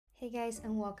Hey guys,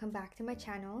 and welcome back to my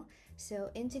channel. So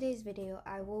in today's video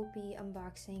I will be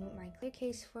unboxing my clear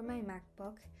case for my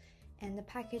MacBook, and the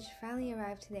package finally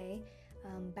arrived today.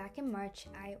 Back in March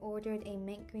I ordered a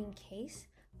mint green case,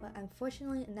 but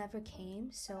unfortunately it never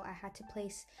came, so I had to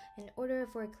place an order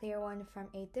for a clear one from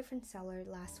a different seller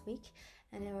last week,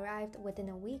 and it arrived within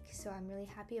a week, so I'm really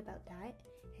happy about that.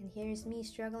 And here's me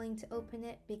struggling to open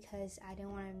it because I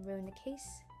don't want to ruin the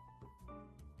case.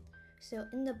 So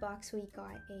in the box we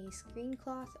got a screen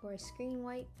cloth or a screen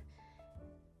wipe,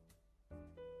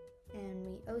 and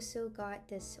we also got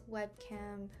this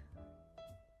webcam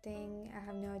thing. I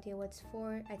have no idea what it's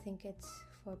for. I think it's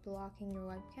for blocking your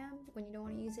webcam when you don't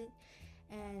want to use it.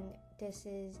 And this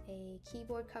is a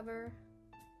keyboard cover.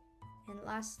 And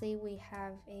lastly we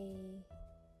have a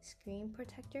screen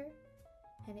protector,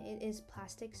 and it is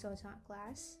plastic, so it's not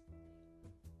glass.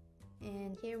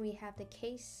 And here we have the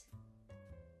case.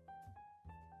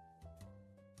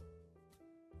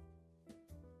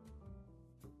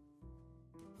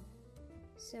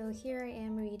 So here I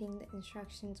am reading the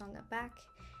instructions on the back,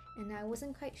 and I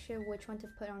wasn't quite sure which one to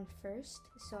put on first,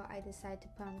 so I decided to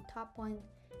put on the top one,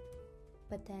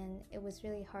 but then it was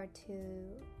really hard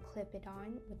to clip it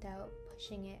on without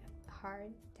pushing it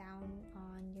hard down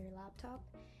on your laptop.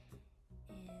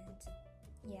 And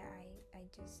yeah,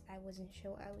 I wasn't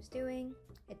sure what I was doing.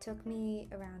 It took me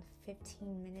around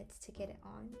 15 minutes to get it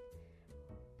on,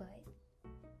 but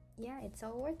yeah, it's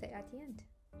all worth it at the end.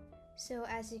 So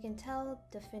as you can tell,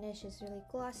 the finish is really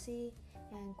glossy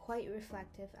and quite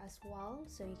reflective as well,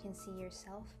 so you can see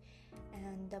yourself.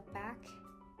 And the back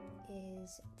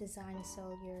is designed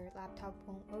so your laptop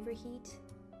won't overheat.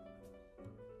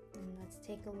 And let's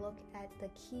take a look at the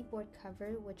keyboard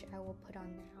cover, which I will put on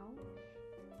now.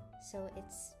 So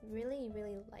it's really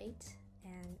light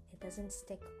and it doesn't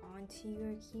stick onto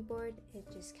your keyboard, it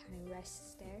just kind of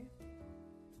rests there.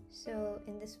 So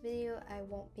in this video I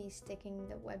won't be sticking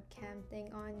the webcam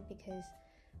thing on because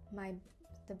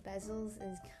the bezels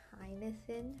is kind of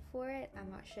thin for it. I'm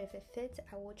not sure if it fits.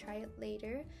 I will try it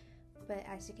later, but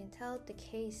as you can tell the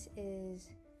case is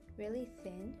really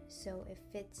thin, so it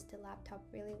fits the laptop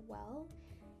really well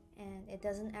and it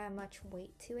doesn't add much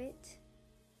weight to it.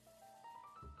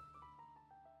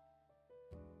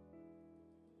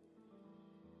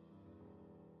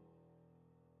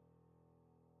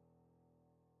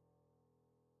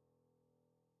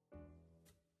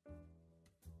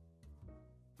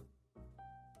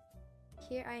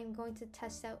 Here I am going to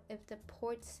test out if the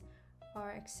ports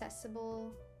are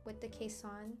accessible with the case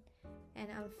on, and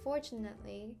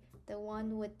unfortunately the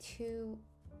one with 2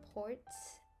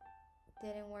 ports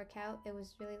didn't work out. It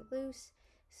was really loose,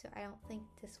 so I don't think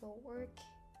this will work,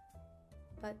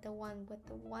 but the one with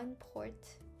the 1 port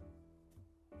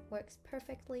works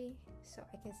perfectly, so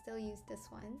I can still use this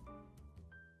one.